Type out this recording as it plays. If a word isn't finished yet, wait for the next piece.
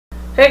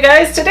Hey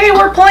guys, today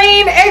we're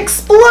playing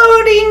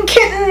Exploding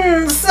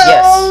Kittens, so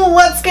Yes.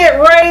 Let's get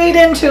right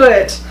into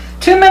it.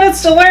 2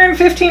 minutes to learn,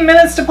 15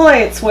 minutes to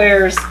play, it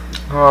swears.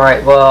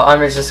 Alright, well, I'm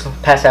just going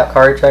to pass out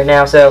cards right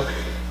now. So,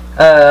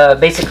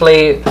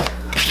 basically,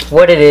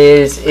 what it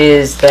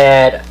is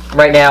that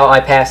right now I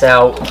pass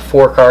out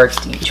 4 cards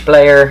to each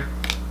player.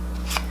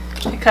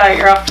 Hey Kai,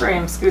 you're off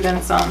frame, scoot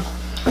in some.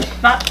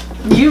 Not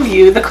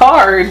you, the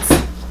cards.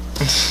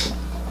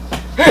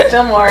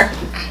 Still more.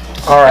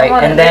 Alright,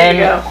 and there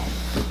you go.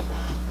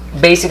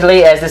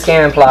 Basically, as this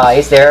game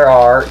implies, there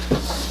are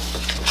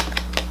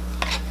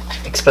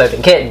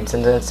Exploding Kittens.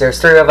 And since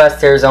there's 3 of us,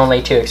 there's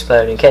only 2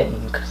 Exploding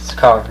Kittens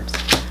cards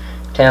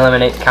to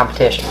eliminate the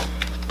competition.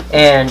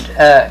 And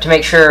to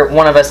make sure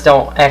one of us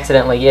don't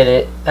accidentally get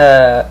it,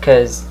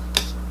 because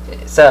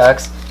it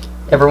sucks,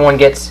 everyone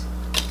gets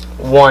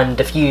 1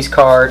 diffuse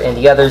card and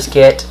the others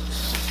get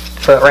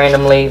put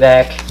randomly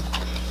back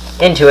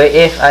into it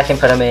if I can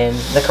put them in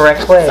the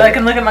correct way. So I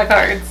can look at my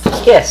cards?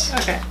 Yes.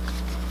 Okay.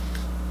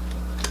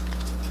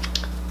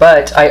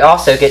 But I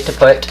also get to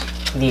put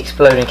the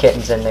Exploding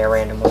Kittens in there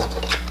randomly.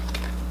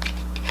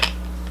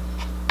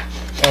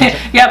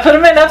 Yeah, put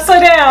them in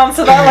upside down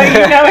so that way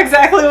you know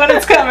exactly when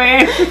it's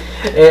coming.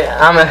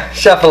 I'm going to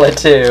shuffle it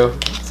too,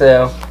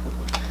 so.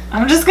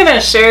 I'm just going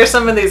to share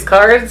some of these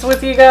cards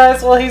with you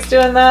guys while he's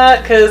doing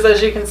that, because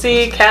as you can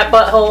see, cat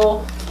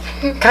butthole.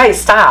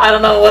 Guys, stop. I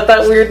don't know what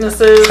that weirdness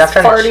is. Stop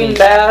trying to Farting cheat.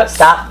 bats.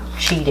 Stop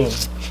cheating.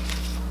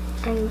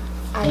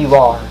 You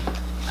are.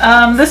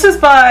 This is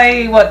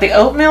by, what, the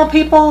Oatmeal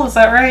People? Is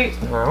that right?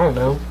 I don't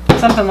know.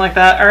 Something like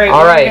that. Alright,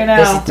 Alright, what do we do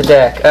this now? is the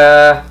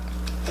deck.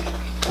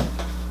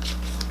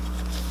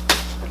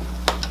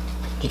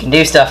 You can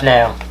do stuff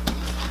now.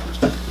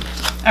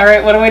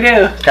 Alright, what do we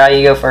do? Guy,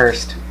 you go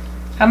first.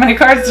 How many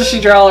cards does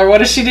she draw, or what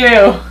does she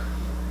do?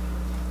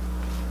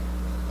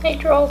 I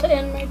draw to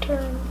end my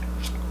turn.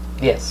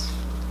 Yes.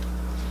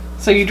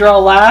 So you draw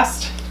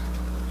last?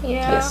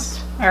 Yeah.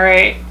 Yes.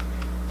 Alright.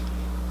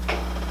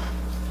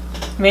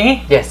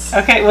 Me? Yes.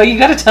 Okay, well you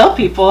gotta tell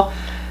people.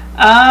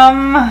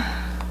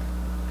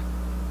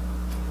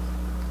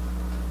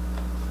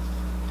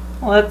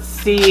 Let's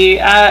see.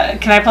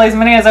 Can I play as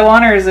many as I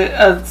want, or is it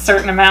a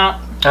certain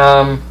amount?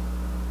 Oh,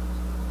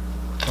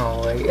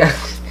 wait.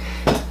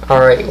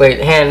 Alright,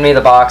 wait, hand me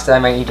the box. I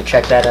might need to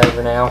check that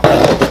over now.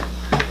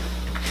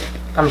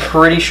 I'm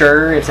pretty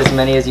sure it's as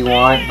many as you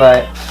want,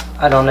 but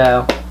I don't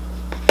know.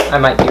 I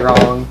might be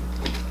wrong.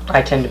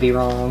 I tend to be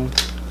wrong.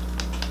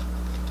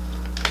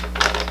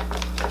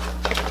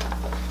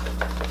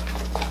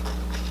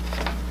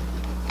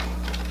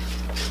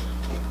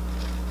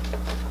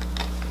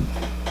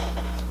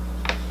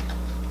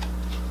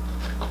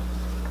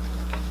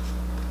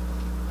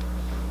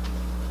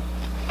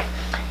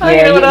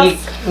 Yeah,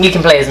 you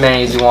can play as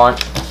many as you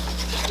want.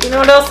 You know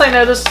what else I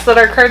noticed is that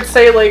our cards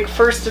say like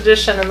first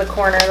edition in the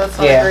corner. That's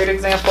not a great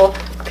example,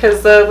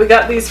 because we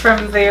got these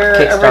from their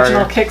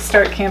original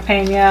Kickstart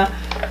campaign. Yeah.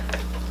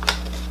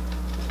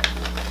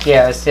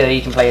 Yeah, so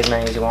you can play as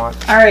many as you want.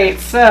 Alright,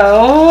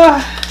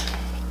 so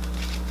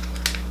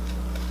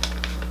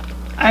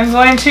I'm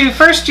going to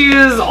first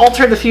use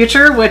Alter the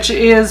Future, which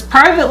is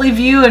privately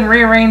view and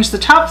rearrange the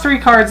top 3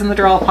 cards in the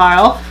draw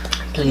pile.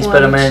 Please put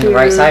them in the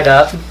right side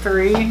up.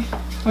 3.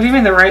 What do you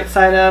mean the right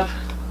side up?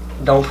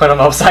 Don't put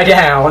them upside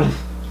down.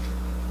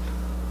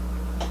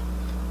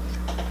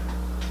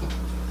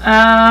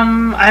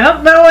 I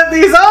don't know what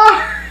these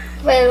are.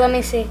 Wait, let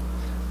me see.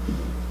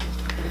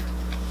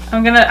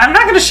 I'm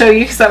not gonna show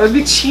you because that would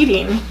be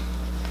cheating.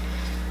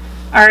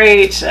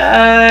 Alright,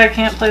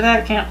 can't play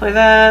that, can't play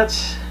that.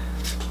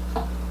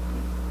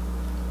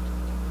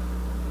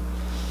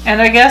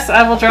 And I guess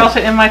I will draw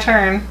to end my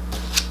turn.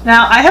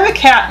 Now, I have a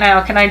cat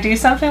now. Can I do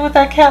something with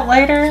that cat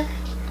later?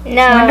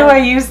 No. When do I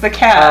use the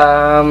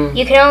cat?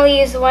 You can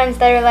only use the ones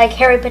that are like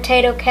Hairy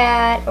Potato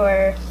Cat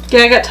or...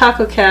 Yeah, I got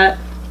Taco Cat.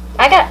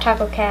 I got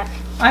Taco Cat.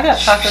 I got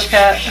Taco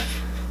Cat.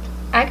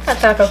 I got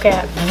Taco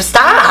Cat.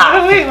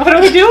 Stop! What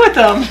do we do with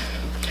them?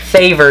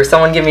 Favor,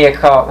 someone give me a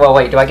card. Well,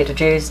 wait, do I get to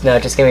choose? No,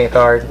 just give me a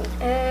card.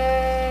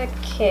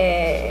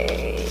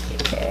 Okay.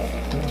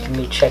 Let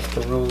me check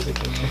the rules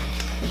again.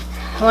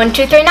 1,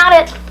 2, 3, not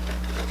it.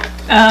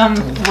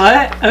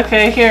 What?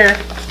 Okay, here.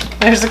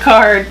 There's a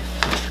card.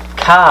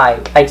 Kai.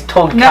 I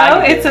told Kai.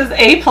 No, it says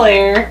A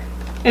player.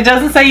 It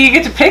doesn't say you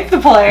get to pick the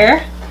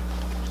player.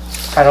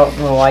 I don't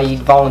know why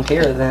you'd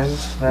volunteer then.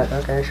 But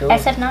okay, sure. I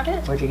said not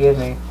it. What'd you give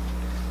me?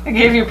 I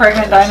gave you a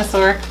pregnant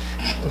dinosaur.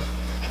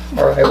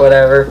 Alright,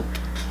 whatever.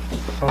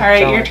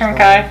 Alright, your turn,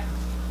 Kai.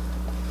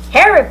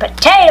 Hairy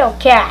Potato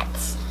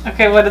Cats.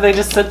 Okay, what do they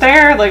just sit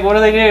there? Like, what do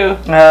they do?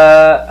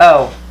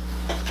 Oh.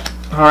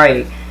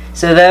 Alright.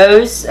 So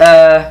those,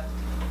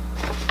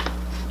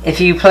 if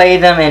you play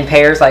them in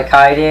pairs like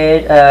Kai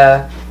did,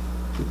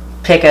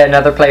 pick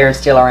another player and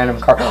steal a random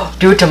card.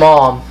 Do it to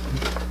Mom.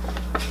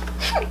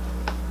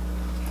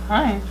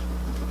 Fine.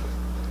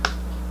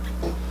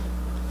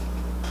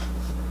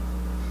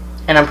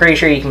 And I'm pretty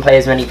sure you can play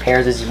as many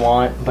pairs as you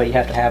want, but you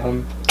have to have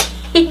them.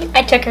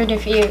 I took her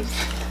diffuse.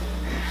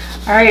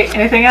 Alright,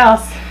 anything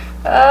else?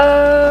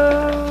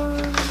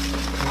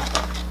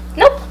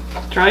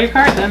 Draw your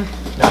card then.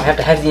 No, I have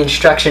to have the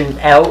instruction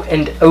out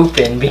and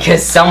open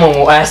because someone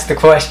will ask the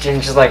question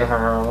just like,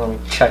 let me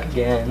check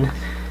again.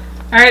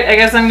 Alright, I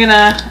guess I'm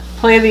gonna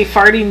play the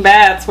farting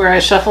bats where I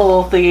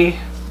shuffle the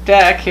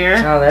deck here.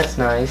 Oh, that's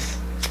nice.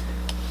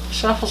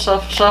 Shuffle,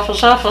 shuffle, shuffle,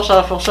 shuffle,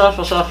 shuffle,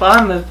 shuffle, shuffle.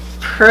 I'm the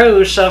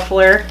pro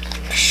shuffler.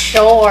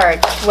 Sure.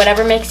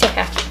 Whatever makes you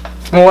happy.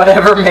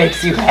 Whatever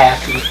makes you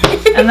happy.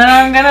 And then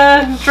I'm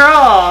gonna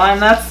draw, and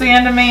that's the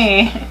end of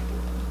me.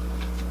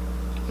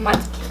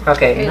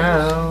 Okay,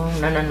 no.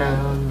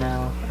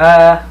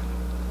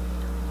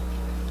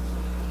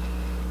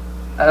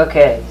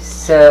 Okay,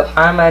 so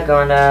I'm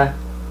gonna...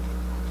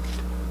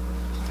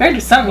 Better do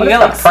something. What You does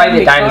got like a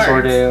private 70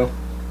 dinosaur cards. do?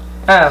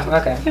 Oh,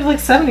 okay. You have like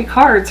 70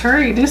 cards.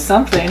 Hurry, do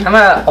something. I'm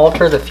gonna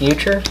alter the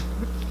future.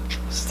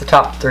 It's the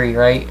top 3,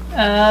 right?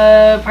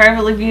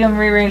 Privately view and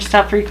rearrange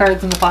top 3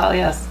 cards in the pile,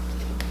 yes.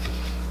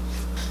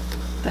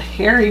 The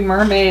hairy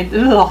mermaid.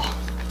 Ugh.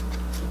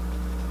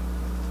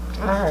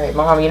 Alright,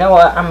 Mom, you know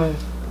what? I'm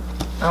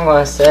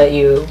gonna set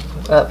you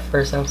up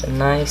for something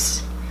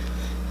nice.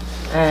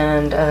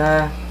 And,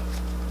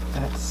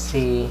 let's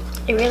see.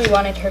 I really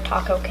wanted her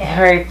taco cat.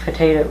 Hairy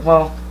potato,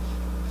 well,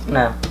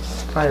 no.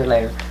 Probably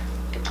later.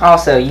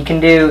 Also, you can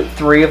do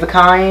 3 of a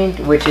kind,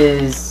 which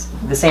is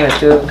the same as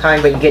 2 of a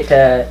kind, but you get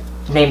to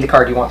name the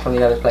card you want from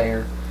the other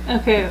player.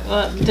 Okay,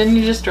 well, didn't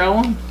you just draw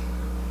one?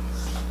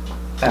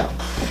 Oh.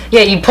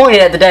 Yeah, you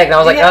pointed at the deck, and I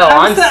was like,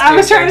 I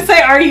was trying to say,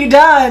 are you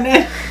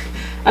done?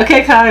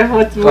 Okay, Kai,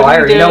 what well, I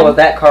already know what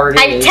that card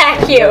is. I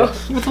attack you.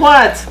 With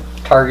what?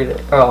 Target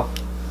it. Oh.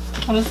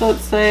 What does that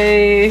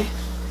say?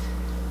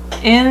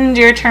 End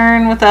your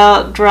turn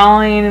without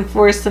drawing and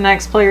force the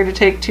next player to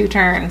take 2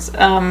 turns.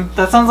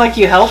 That sounds like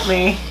you helped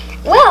me.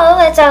 Well,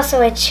 that's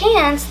also a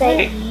chance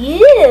that you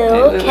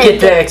can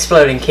get the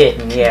exploding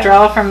kitten, yeah.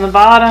 Draw from the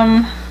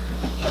bottom.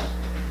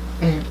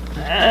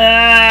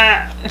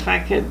 If I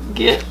could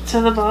get to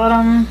the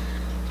bottom.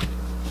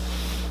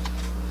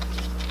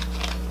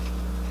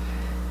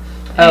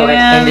 Oh,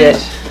 and it.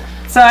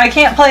 So I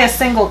can't play a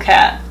single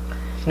cat.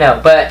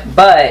 No,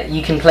 but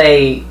you can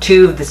play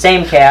 2 of the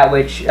same cat,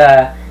 which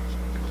I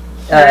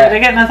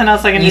got nothing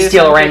else I can do. You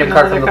steal a random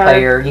card from the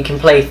player. You can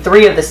play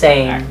 3 of the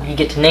same. Right. You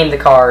get to name the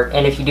card,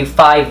 and if you do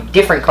 5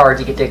 different cards,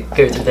 you get to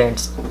go through there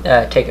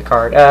and take a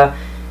card.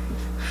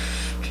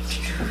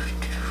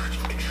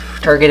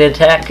 Targeted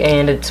attack,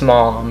 and it's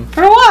Mom.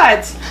 For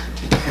what?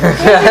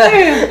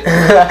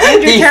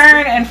 End your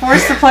turn and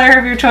force the player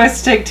of your choice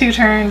to take 2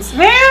 turns.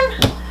 Man!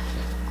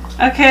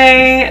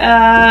 Okay,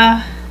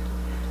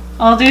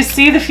 I'll do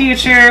See the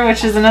Future,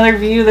 which is another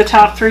view the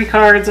top 3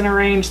 cards and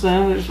arrange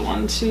them. There's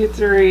 1, 2,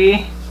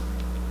 3.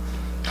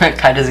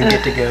 Kai doesn't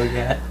get to go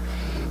yet.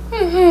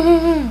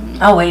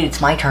 Oh wait, it's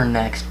my turn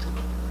next.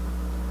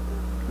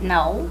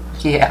 No.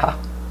 Yeah.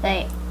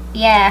 Wait.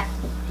 Yeah.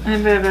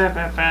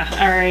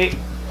 Alright.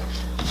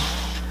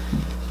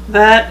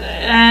 That,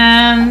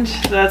 and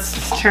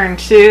that's turn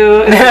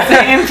 2. It's the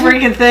same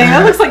freaking thing.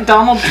 That looks like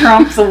Donald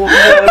Trump's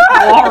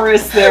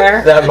walrus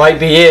there. That might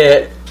be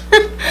it.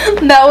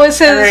 That was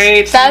his.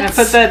 Alright, I'm gonna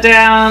put that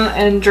down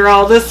and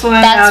draw this one.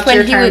 Now it's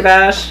your turn,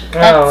 Bash.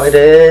 Oh, it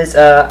is.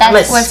 I'm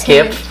gonna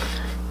skip.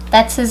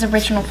 That's his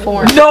original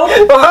form. Nope!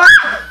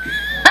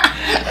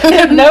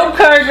 No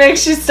card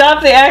makes you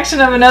stop the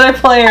action of another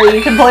player.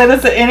 You can play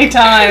this at any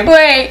time.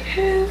 Wait.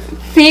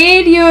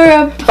 Feed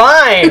your...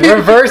 Fine!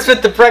 Reverse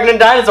with the pregnant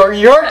dinosaur.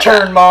 Your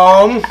turn,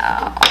 Mom!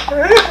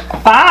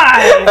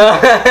 Fine!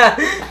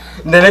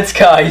 Then it's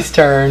Kai's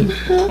turn.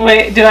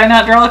 Wait, did I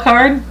not draw a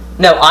card?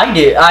 No, I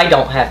do. I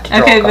don't have to draw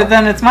a card. but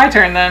then it's my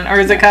turn then. Or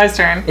is it Kai's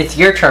turn? It's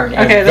your turn.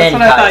 And okay, then that's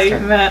what I thought Kai's you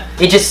turn. meant.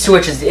 It just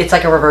switches. It's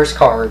like a reverse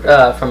card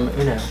from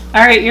Uno.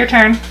 Alright, your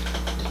turn.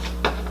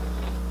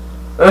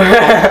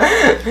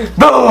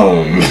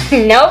 Boom!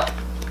 Nope.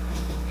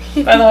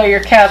 By the way,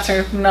 your cats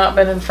have not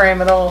been in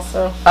frame at all,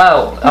 so...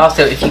 Oh,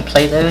 also, if you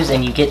play those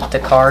and you get the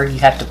card, you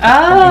have to put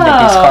them in the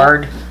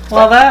discard.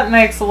 Well, that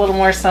makes a little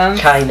more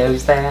sense. Kai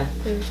knows that.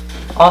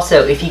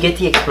 Also, if you get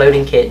the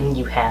exploding kitten,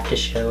 you have to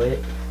show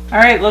it.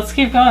 Alright, let's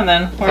keep going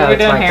then. What are we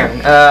doing here?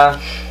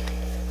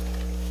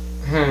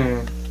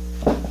 Turn.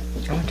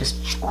 I'm gonna just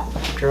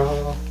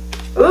draw.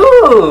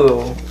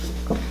 Ooh!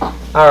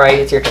 Alright,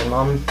 it's your turn,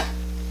 Mom.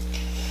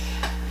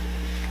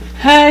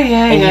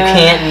 And you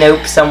can't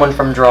nope someone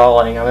from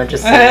drawing. I'm gonna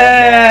just say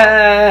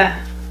that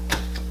now.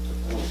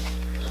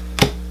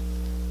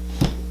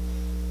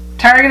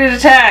 Targeted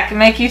attack.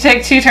 Make you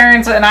take 2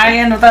 turns and I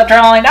end without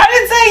drawing. I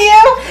didn't say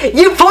you!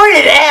 You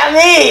pointed at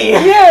me!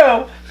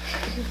 You!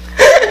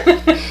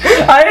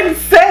 I didn't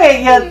say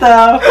it yet,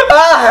 though.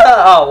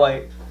 Oh,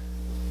 wait.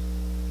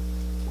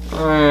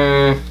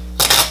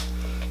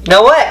 You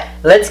know what?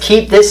 Let's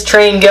keep this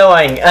train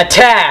going.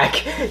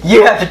 Attack!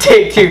 You have to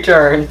take 2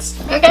 turns.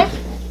 Okay.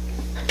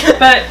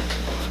 But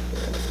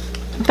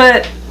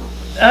okay,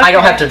 I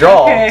don't have to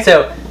draw. Okay.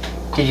 So,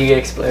 did you get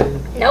exploded?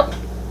 Nope.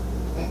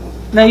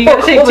 No, you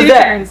gotta take 2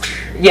 turns.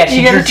 Yeah,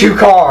 she drew 2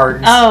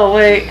 cards. Oh,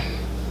 wait.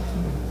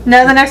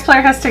 No, the next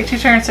player has to take 2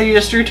 turns, so you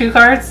just drew 2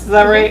 cards? Is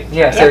that right?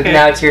 Yeah, so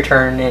now it's your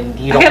turn and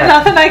you don't have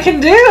nothing I can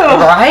do!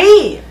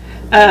 Right?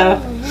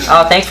 Oh.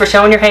 Oh, thanks for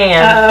showing your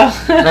hand.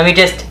 Uh-oh. Let me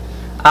just...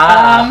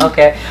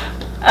 okay.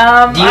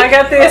 I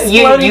got the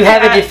exploding You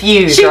have cat. a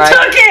diffuse, She right?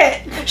 took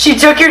it! She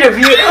took your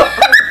diffuse.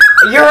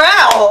 You're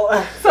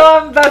out.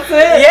 So that's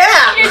it?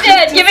 Yeah. You're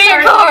dead. Give me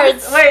your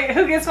cards. Wait,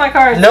 who gets my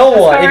cards? No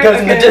one. Discard? It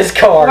goes in the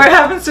discard. What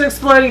happens to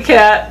exploding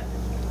cat?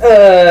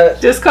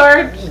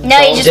 Discard? No,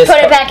 you just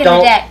put it back in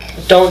the deck.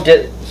 Don't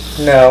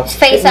no. Just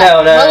face No,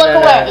 up. no, We'll no,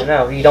 look no, away.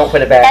 no, you don't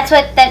put it back. That's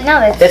what that.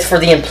 No, That's for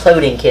the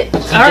imploding kit.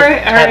 All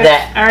right. Have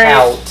that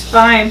out.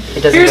 Fine.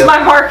 It doesn't Here's go-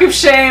 my mark of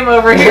shame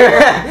over here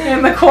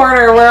in the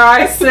corner where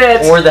I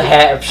sit. Or the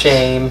hat of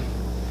shame.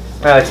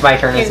 Oh, it's my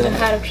turn, isn't it?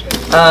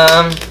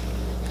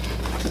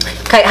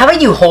 Okay, how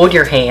about you hold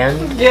your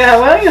hand? Yeah,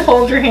 why don't you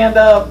hold your hand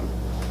up?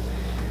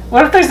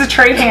 What if there's a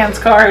trade hands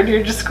card?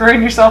 You're just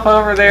screwing yourself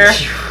over there.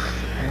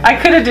 I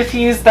could have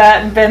diffused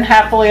that and been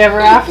happily ever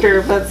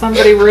after, but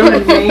somebody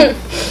ruined me.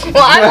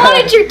 Well, I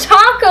wanted your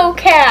taco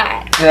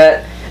cat.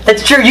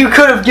 That's true. You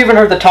could have given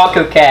her the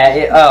taco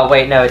cat. Oh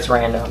wait, no, it's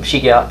random. She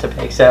got to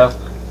pick. So,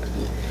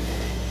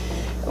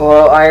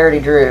 well, I already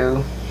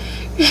drew.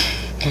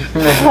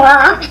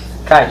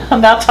 Okay.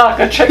 Now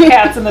taco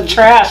cat's in the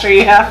trash. Are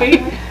you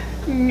happy?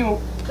 No.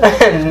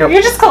 No.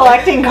 You're just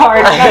collecting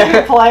cards, not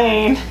even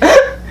playing.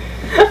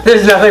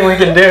 There's nothing we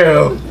can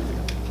do.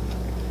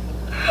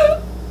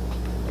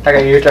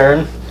 Okay, your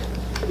turn.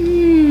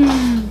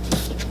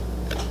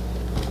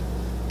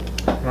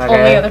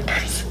 Only other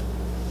person.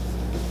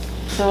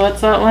 So what's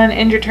that one?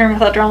 End your turn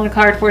without drawing a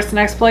card. Force the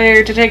next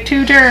player to take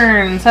 2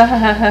 turns.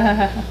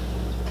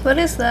 What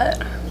is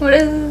that? What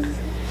is?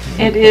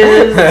 It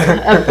is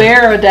a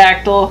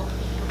Barodactyl.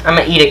 I'm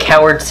gonna eat a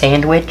coward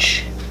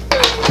sandwich.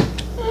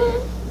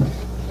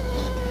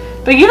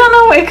 But you don't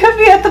know. It could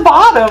be at the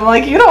bottom.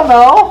 Like, you don't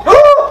know.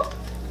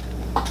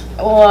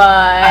 What?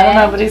 I don't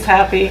know, but he's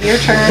happy. Your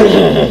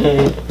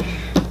turn.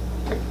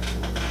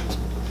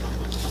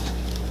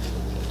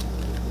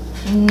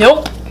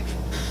 Nope.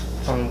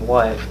 On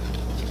what?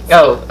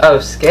 Oh,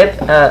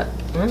 skip? I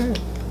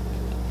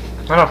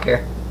don't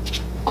care.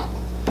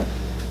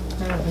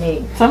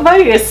 Neat.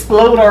 Somebody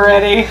explode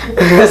already.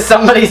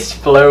 Somebody's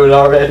explode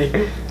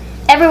already.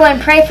 Everyone,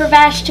 pray for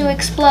Vash to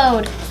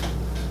explode.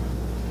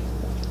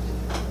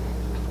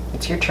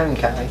 It's your turn,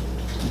 Kai.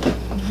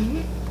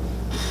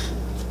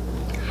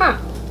 Huh.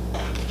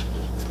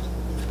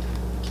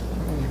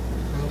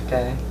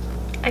 Okay.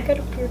 I got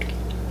a beard.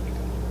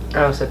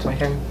 Oh, so it's my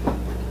turn.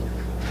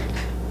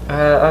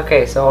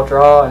 Okay, so I'll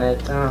draw and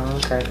it. Oh,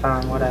 okay,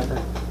 fine,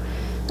 whatever.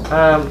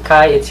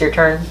 Kai, it's your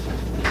turn.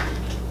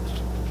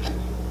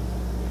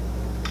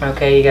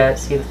 Okay, you gotta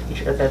see the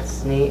feature.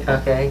 That's neat.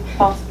 Okay.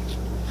 Pause.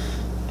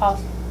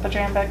 Put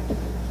your hand back.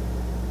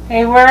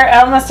 Hey, we're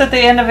almost at the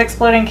end of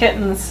Exploding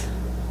Kittens.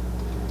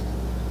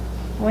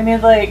 We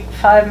need like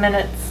 5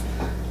 minutes.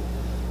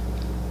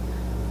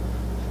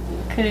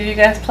 Could you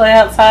guys play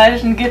outside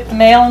and get the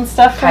mail and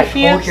stuff for Kai, a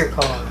few? hold your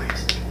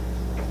cards.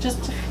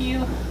 Just a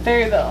few.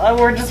 There you go.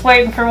 We're just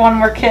waiting for one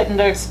more kitten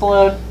to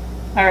explode.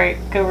 Alright,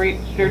 go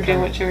reach or do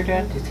what you were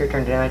doing. It's your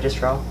turn. Didn't I just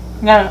draw?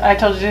 No, I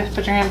told you to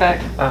put your hand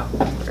back. Oh,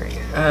 great.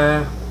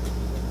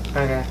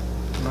 Okay,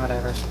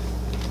 whatever.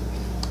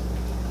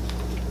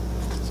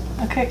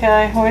 Okay,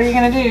 Kai, what are you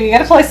gonna do? You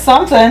gotta play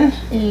something.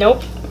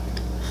 Nope.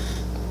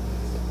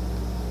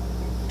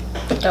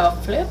 The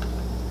flip.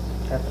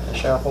 Tap the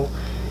shuffle.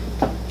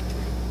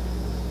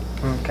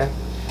 Okay.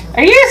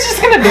 Are you guys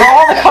just gonna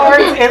draw the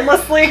cards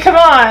endlessly? Come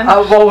on.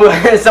 Oh,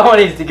 well, someone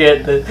needs to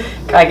get the.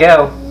 Kai,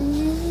 go.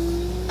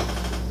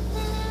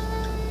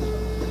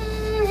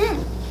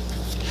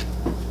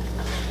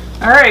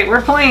 Alright,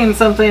 we're playing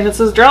something. It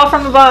says draw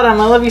from the bottom.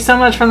 I love you so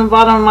much from the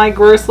bottom of my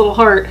gross little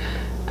heart.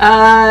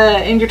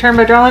 End your turn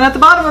by drawing at the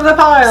bottom of the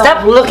pile.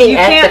 Stop looking You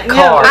at can't- the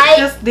no, card. it's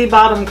just the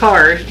bottom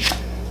card.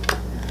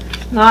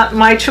 Not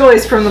my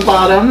choice from the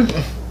bottom.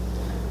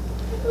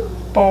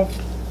 Boom.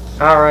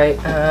 Alright,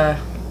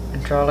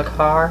 draw the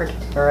card.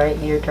 Alright,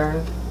 your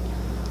turn.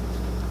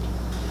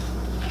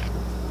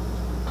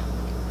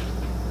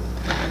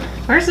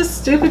 Where's this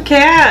stupid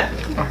cat?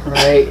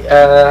 Alright,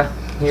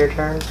 your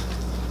turn.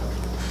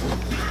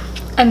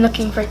 I'm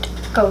looking for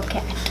Go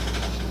Cat.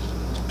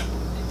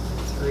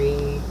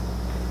 3,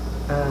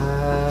 4,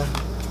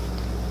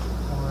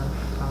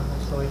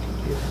 5, so we can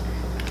do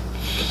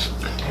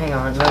that. Hang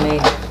on, let me,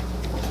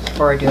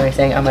 before I do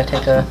anything, I'm gonna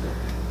take a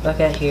look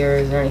at here.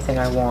 Is there anything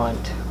I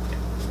want?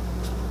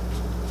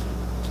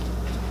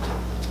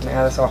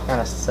 Yeah, this all kind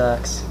of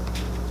sucks.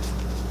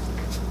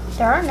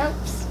 There are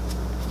notes.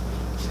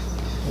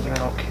 I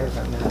don't care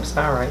about maps.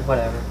 Alright,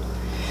 whatever.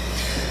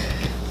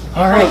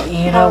 Alright,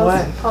 you know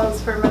what?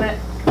 Pause for a minute.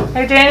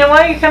 Hey Daniel,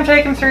 why don't you come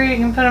take him through? You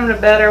can put him to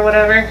bed or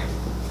whatever.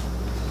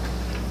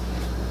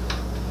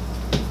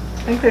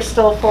 I think there's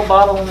still a full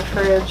bottle in the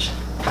fridge.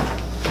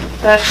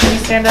 Dash, can you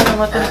stand up and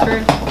look in the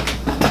fridge?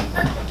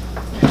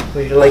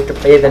 Would you like to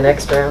play the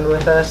next round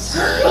with us?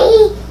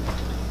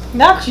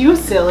 Not you,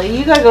 silly.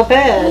 You gotta go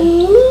bed.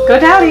 Go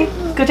daddy.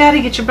 Go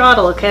daddy, get your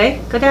bottle,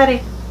 okay? Go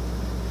daddy.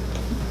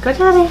 Go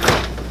daddy.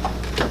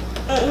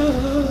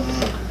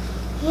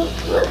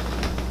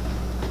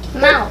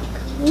 Milk.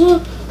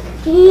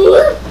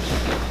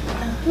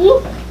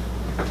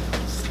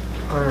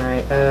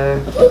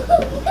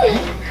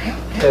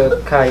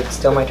 Okay, it's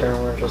still my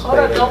turn. We're just Hold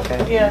on, waiting. don't.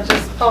 Okay. Yeah,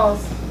 just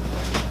pause.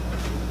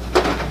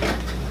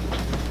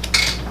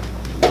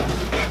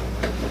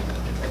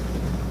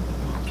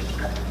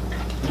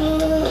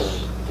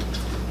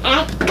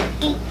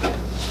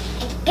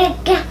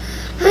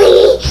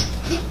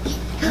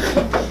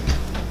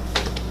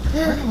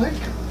 Where'd the lid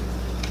go?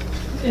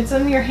 It's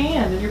in your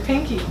hand, in your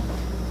pinky.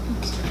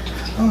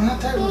 Oh, not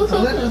that. The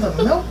lid of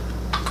the milk.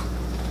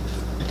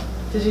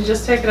 Did you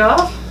just take it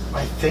off?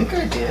 I think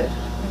I did.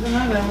 I don't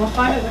know then. We'll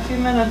find it in a few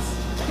minutes.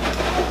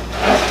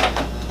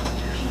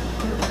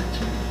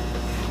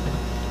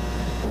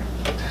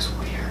 That's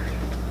weird.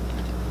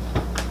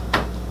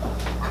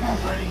 Come on,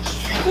 buddy.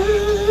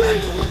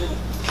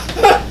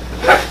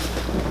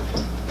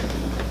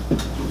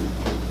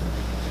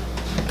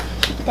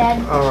 Dad,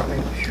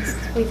 Alright.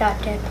 we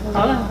thought Dad pulled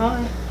Hold it on, off. hold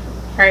on.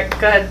 Alright,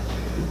 go ahead.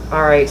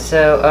 Alright,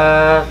 so,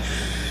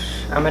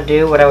 I'm gonna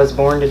do what I was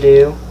born to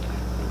do.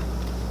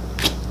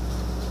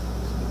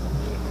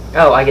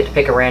 Oh, I get to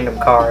pick a random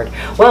card.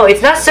 Well,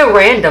 it's not so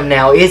random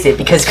now, is it?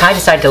 Because Kai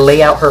decided to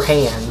lay out her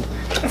hand.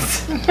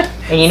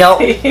 And you know,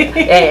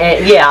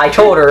 and yeah, I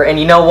told her, and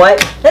you know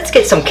what? Let's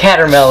get some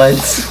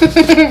catermelons.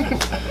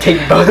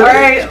 Take both.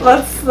 Alright,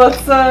 let's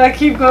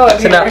keep going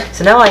here.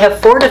 So now I have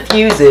 4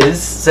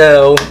 diffuses,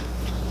 so...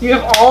 You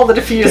have all the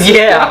diffusers,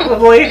 Yeah.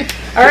 probably.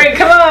 Alright,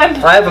 come on.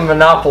 I have a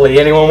monopoly.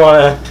 Anyone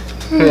wanna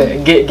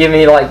give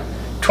me like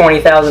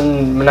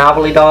 20,000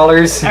 monopoly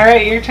dollars?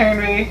 Alright, your turn,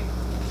 V.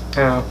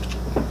 Oh.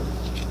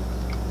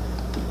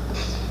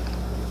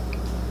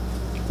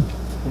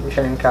 Your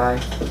turn, Kai.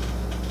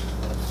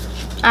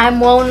 I'm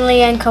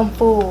lonely and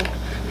confused.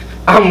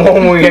 I'm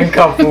only in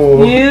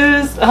couple.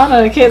 Use, hold on,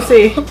 I can't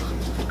see.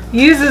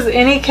 Uses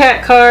any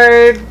cat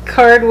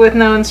card with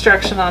no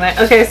instruction on it.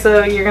 Okay,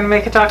 so you're gonna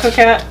make a taco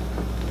cat?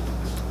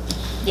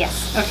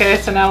 Yes. Okay,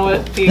 so now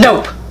what do you...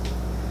 Nope.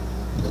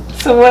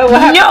 So what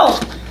happened? No!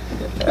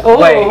 Oh.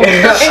 Wait.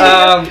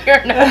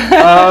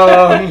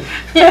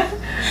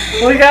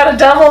 We got a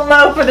double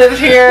nopative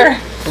here.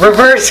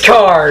 Reverse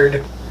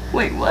card.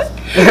 Wait, what?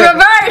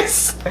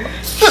 Reverse!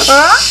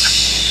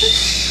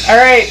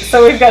 Alright,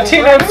 so we've got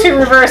 2 nopes, 2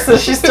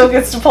 reverses. She still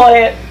gets to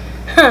play it.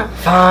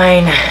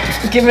 Fine.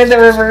 Give me the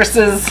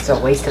reverses. It's a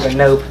waste of a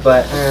nope,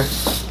 but.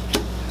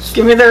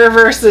 Give me the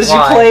reverses.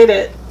 Why? You played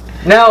it.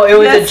 No, it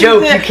was Yes, a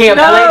joke. did. You can't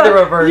No, play the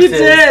reverses. You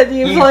did.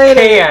 You played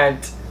it.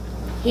 can't.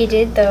 He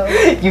did though.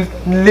 You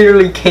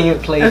literally can't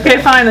play Okay,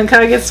 that. fine. Then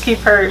Kai gets to keep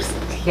hers.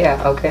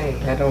 Yeah,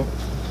 okay. I don't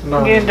I'm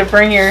mind. getting to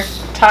bring your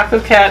taco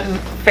cat and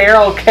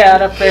feral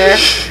cat up there.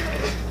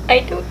 I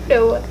don't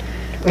know what.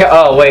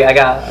 Oh, wait. I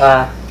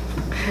got.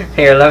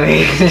 Here, let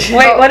me.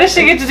 Wait, what does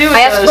she get to do with I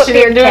have those? She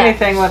didn't do split-beard cat.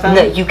 anything with them.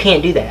 No, you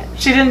can't do that.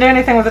 She didn't do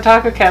anything with the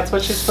taco cats.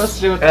 What's she supposed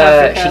to do with the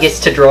taco cats? She gets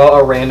to draw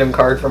a random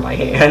card from my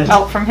hand.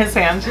 Oh, from his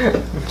hand.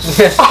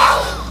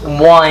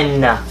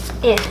 1.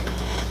 Yeah.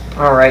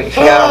 Alright, she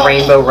got a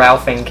rainbow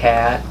Ralphing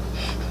cat.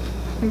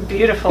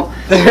 Beautiful.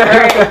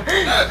 Alright.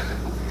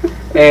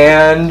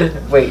 And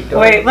wait,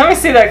 Wait, let me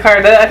see that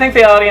card. I think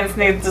the audience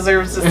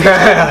deserves to see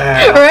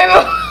that.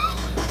 Rainbow.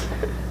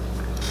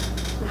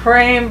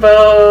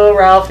 Rainbow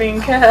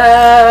Ralphing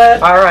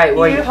cat. Alright,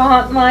 wait. You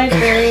haunt my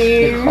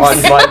dreams.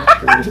 On my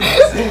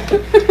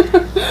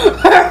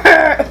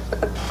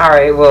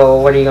Alright,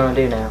 well, what are you gonna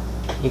do now?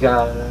 You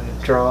gotta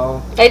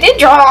draw I did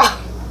draw.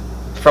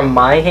 from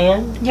my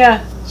hand?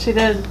 Yeah, she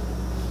did.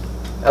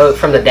 Oh,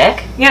 from the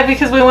deck? Yeah,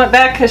 because we went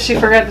back because she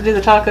forgot to do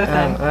the taco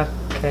thing.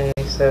 Okay,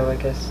 so I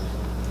guess.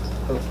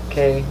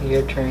 Okay,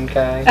 your turn,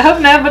 Kai. I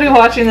hope nobody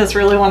watching this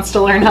really wants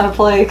to learn how to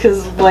play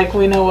because, like,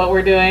 we know what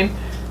we're doing.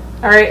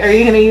 Alright, are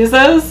you going to use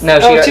those? No,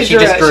 she just drew.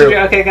 She drew.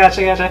 Okay,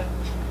 gotcha.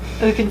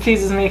 It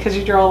confuses me because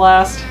you draw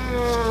last.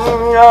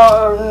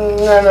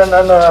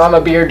 No. I'm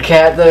a beard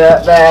cat.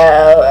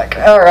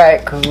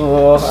 Alright,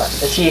 cool.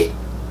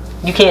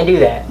 You can't do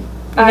that.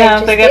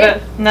 No, they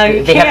gotta. No,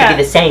 you They can't. have to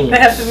be the same. They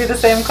have to be the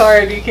same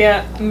card. You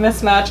can't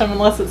mismatch them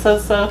unless it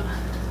says so.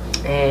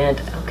 And,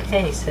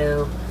 okay,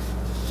 so.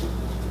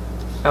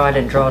 Oh, I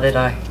didn't draw, did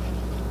I?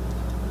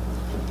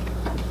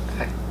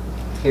 Okay.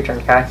 Your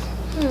turn, Kai.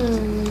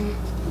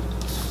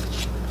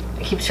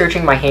 I keep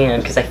searching my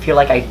hand because I feel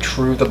like I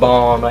drew the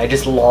bomb. I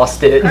just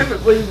lost it.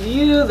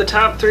 Review the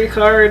top 3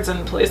 cards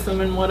and place them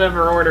in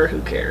whatever order.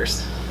 Who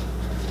cares?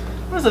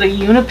 What is it, a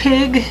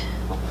unipig?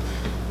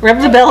 Rub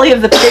the belly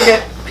of the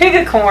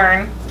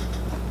pigacorn.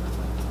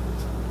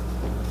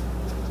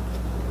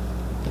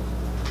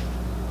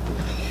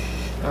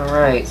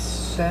 Alright, so.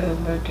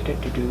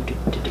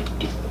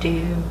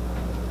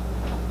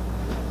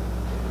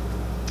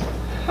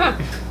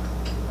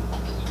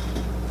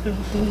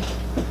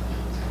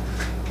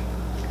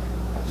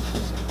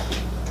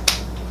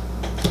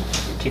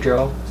 Did you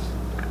draw?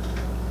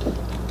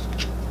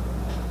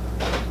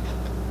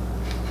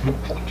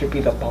 What should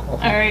be the ball?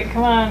 Alright,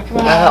 come on.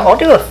 I'll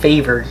do a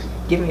favor.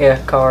 Give me a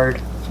card.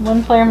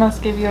 One player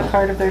must give you a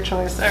card of their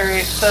choice.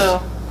 Alright,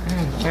 so.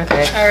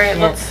 Okay. Alright,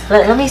 Yeah.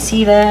 Let me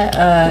see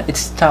that.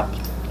 It's top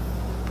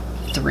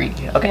 3.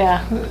 Okay.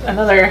 Yeah,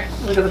 another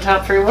look at the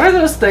top 3. What are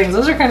those things?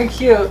 Those are kind of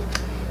cute.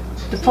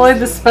 Deployed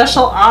the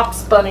special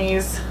ops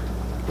bunnies.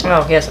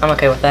 Oh, yes, I'm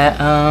okay with that.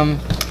 And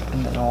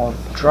then I'll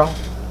draw.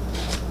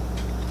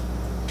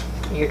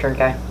 Your turn,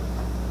 Kai.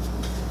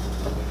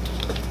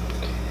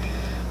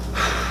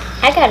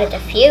 I got a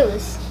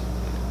diffuse.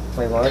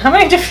 Wait, what? How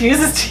many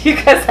diffuses do you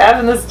guys have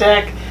in this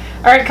deck?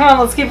 Alright, come on,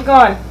 let's keep it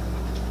going.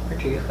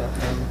 Where'd you get that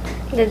from?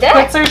 The Quit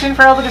deck. searching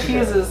for all the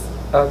diffuses.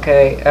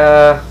 Okay,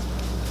 I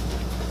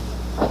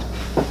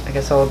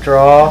guess I'll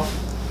draw.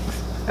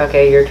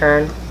 Okay, your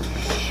turn.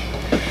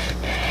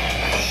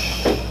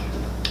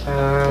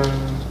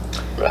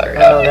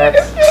 Oh,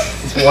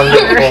 that's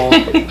wonderful.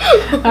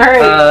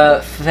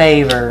 Alright.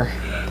 Favor.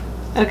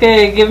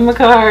 Okay, give him a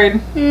card.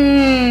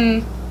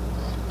 Hmm.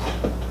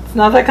 It's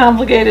not that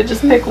complicated,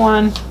 just pick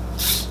one.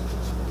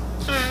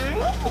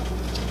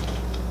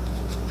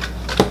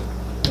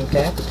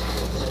 Okay.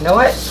 You know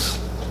what?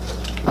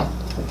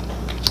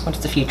 What's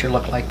the future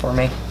look like for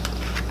me?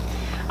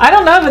 I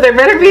don't know, but there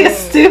better be a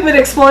stupid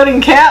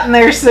exploding cat in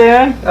there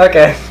soon.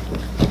 Okay.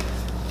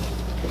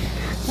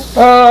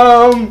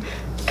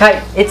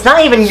 Kai, it's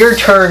not even your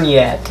turn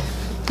yet.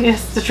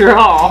 Yes, to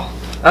draw.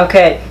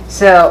 Okay,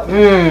 so,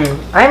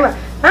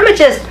 I'm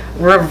just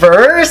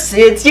reverse.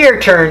 It's your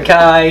turn,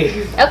 Kai.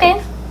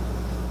 Okay.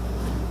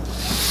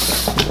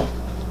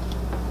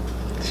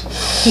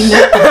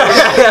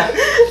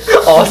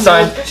 All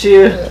sign.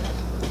 You.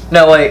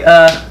 No, wait,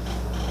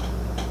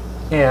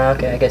 yeah,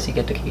 okay, I guess you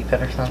get to keep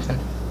it or something.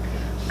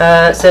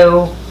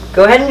 So,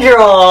 go ahead and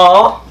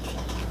draw.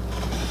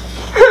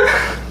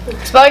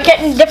 Exploding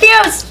kitten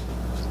diffuse.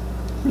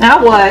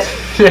 Now what?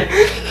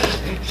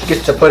 She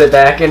gets to put it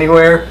back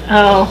anywhere.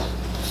 Oh.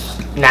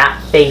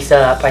 Not face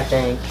up, I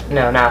think.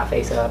 No, not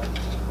face up.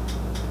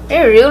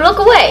 You look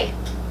away.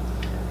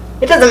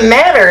 It doesn't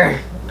matter.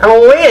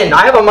 I'll win.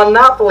 I have a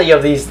monopoly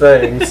of these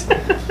things.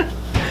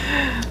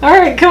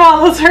 Alright, come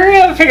on, let's hurry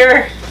up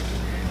here.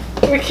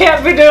 We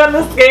can't be doing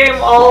this game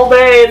all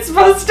day. It's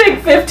supposed to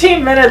take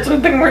 15 minutes.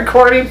 We've been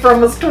recording for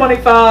almost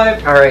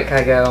 25. Alright,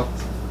 Kai, go.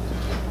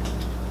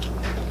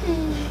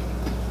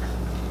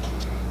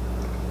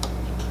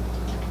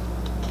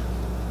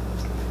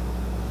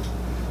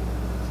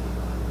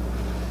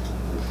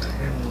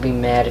 I'll be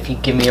mad if you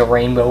give me a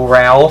Rainbow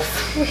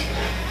Ralph.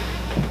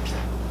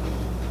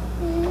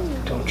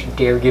 Don't you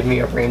dare give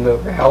me a Rainbow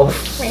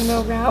Ralph.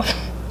 Rainbow Ralph.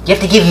 You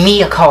have to give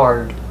me a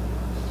card.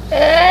 Oh.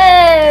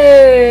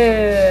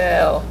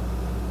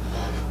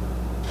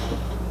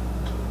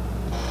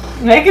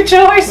 Make a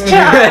choice,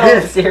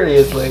 child.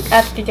 Seriously.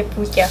 After the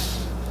puja.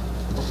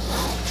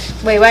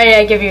 Wait, why did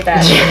I give you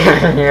that?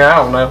 Yeah, I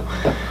don't know.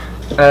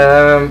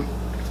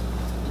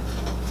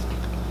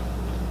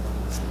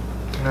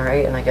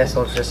 Alright, and I guess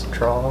I'll just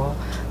draw.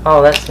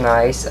 Oh, that's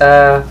nice.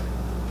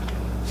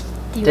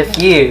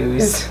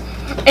 Diffuse.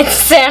 It's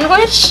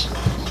sandwich?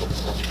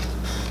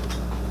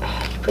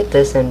 Put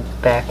this in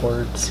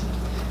backwards.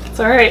 It's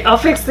alright, I'll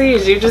fix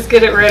these. You just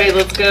get it ready.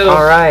 Let's go.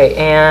 Alright,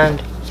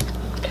 and...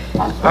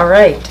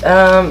 Alright,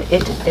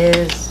 it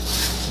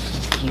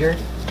is your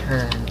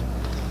turn.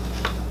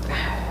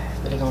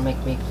 Really gonna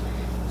make me...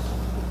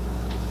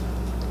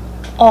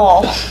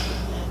 Oh.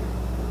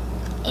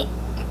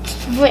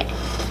 Wait.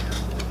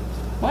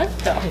 What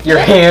the? Your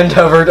hand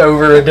hovered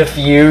over a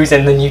diffuse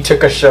and then you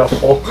took a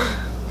shuffle.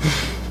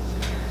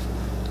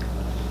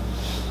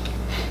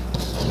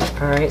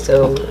 Alright,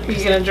 so... Are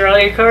you gonna draw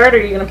your card or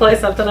are you gonna play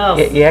something else?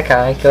 Yeah,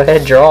 Kai, go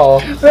ahead, draw.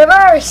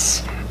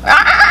 Reverse.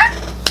 Ah!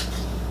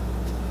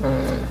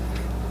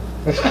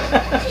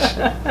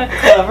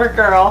 Clever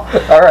girl.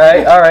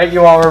 Alright,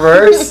 you want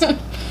reverse?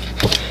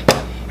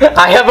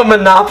 I have a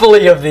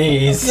monopoly of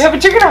these. Yeah,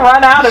 but you're gonna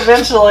run out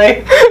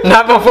eventually.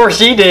 Not before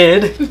she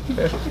did.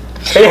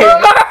 Hey,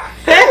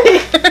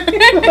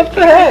 what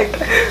the heck?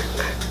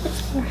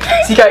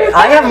 See, Kai,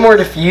 I have more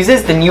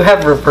diffuses than you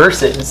have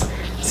reverses.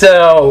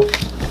 So...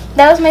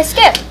 That was my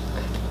skip.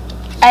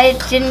 I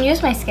didn't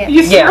use my skip.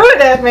 You threw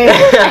it at me.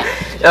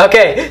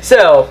 Okay,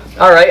 so,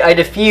 alright, I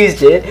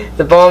diffused it.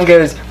 The bomb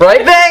goes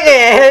right back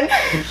in.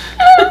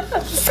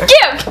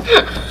 Skip!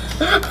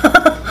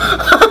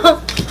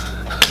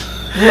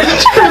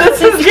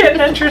 This is getting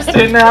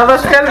interesting now.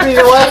 That's gotta be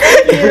the last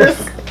years.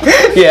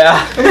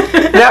 Yeah.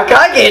 Now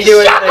Kai can't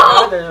do anything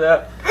either,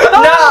 though.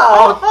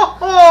 No!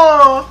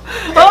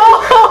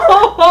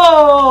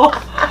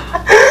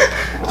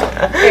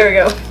 There we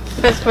go.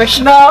 Let's push.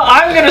 No,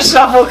 I'm gonna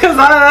shuffle because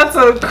that's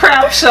a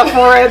crap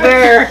shuffle right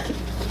there.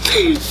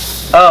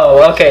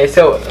 Oh, okay,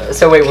 so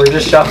wait, we're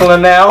just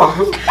shuffling now?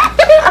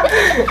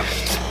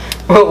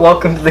 Well,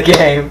 welcome to the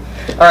game.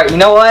 Alright, you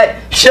know what?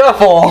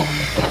 Shuffle!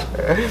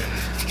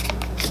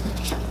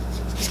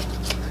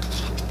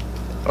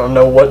 I don't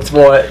know what's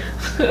what.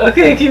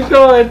 Okay, keep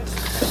going.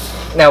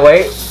 Now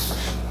wait.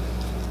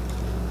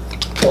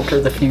 Alter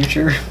the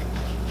future.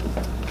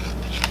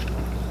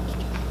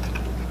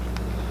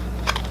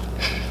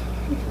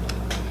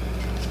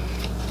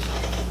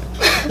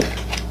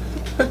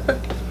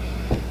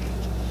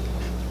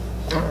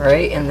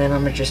 Alright, and then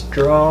I'm gonna just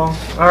draw.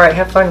 Alright,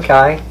 have fun,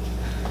 Kai.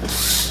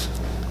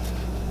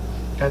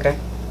 Okay.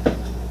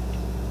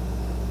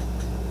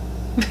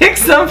 Pick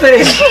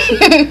something.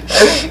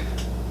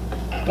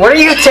 What are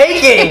you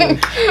taking?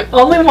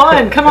 Only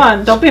one. Come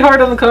on. Don't be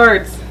hard on the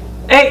cards.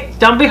 Hey,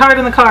 don't be hard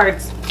on the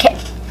cards. Okay.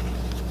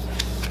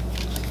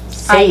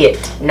 Say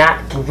it,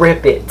 not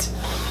rip it.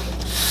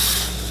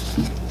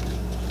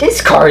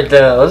 Discard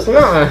those.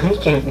 No, you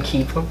can't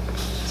keep them.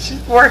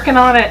 She's working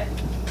on it.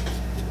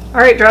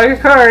 Alright, draw your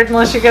card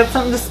unless you got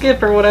something to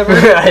skip or whatever.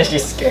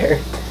 She's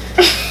scared.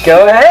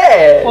 Go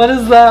ahead. What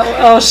is that?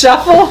 Oh,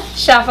 shuffle?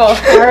 Shuffle.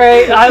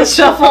 Alright, I'll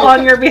shuffle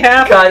on your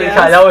behalf. God,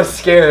 that was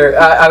scared.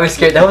 I was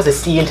scared. That was a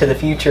see into the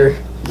future.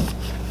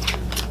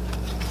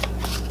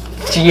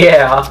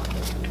 Yeah.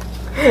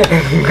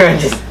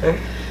 Just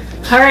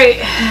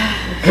Alright.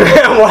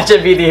 watch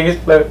it be the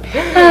explode.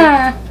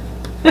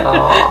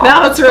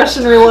 Now it's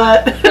Russian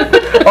roulette.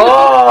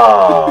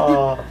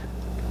 Oh.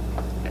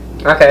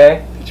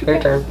 Okay, your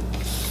turn.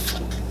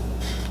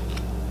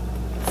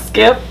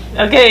 Skip.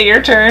 Okay,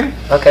 your turn.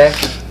 Okay.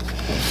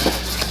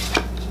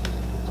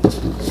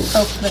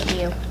 Oh, flip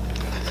you.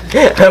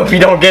 Hope you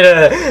don't get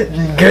a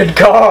good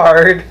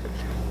card.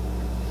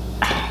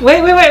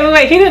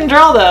 Wait. He didn't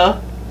draw though.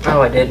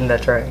 Oh, I didn't.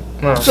 That's right.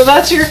 Oh. So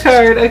that's your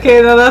card.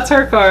 Okay, now that's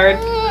her card.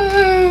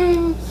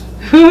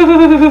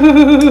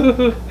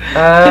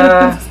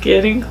 It's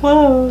getting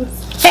close.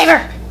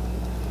 Favor.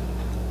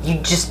 You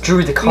just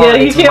drew the card. Yeah,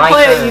 you It's can't my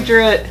play turn. it. You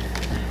drew it.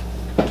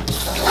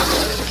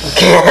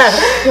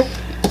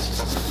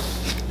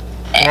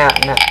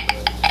 No.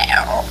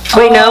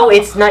 Wait, no,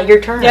 it's not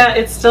your turn. Yeah,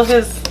 it's still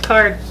his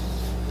card.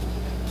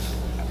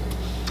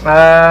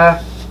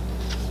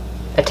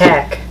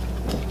 Attack.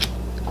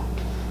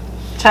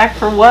 Attack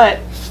for what?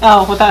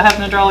 Oh, without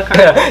having to draw a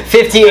card.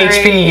 50 Sorry.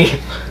 HP.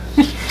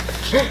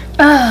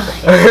 Oh.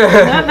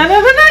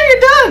 No,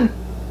 you're done.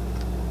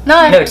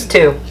 No. No, it's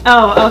 2.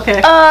 Oh, okay.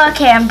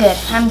 Okay, I'm good.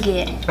 I'm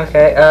good.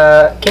 Okay,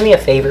 give me a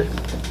favor.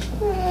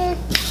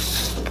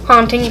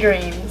 Haunting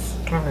dreams.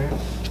 Alright.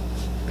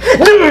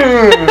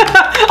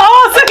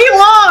 Oh, so he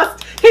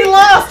lost! He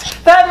lost!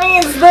 That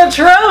means the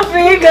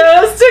trophy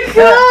goes to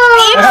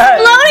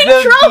Exploding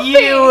the trophy!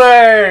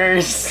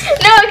 viewers!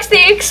 No, it's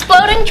the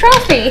exploding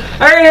trophy.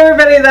 Alright,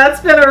 everybody,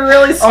 that's been a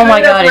really straight Oh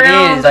my God, up it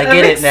round is. I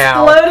get of it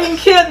now. Exploding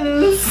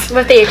kittens.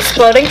 With the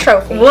exploding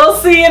trophy. We'll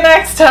see you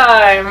next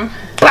time.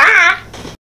 Bye!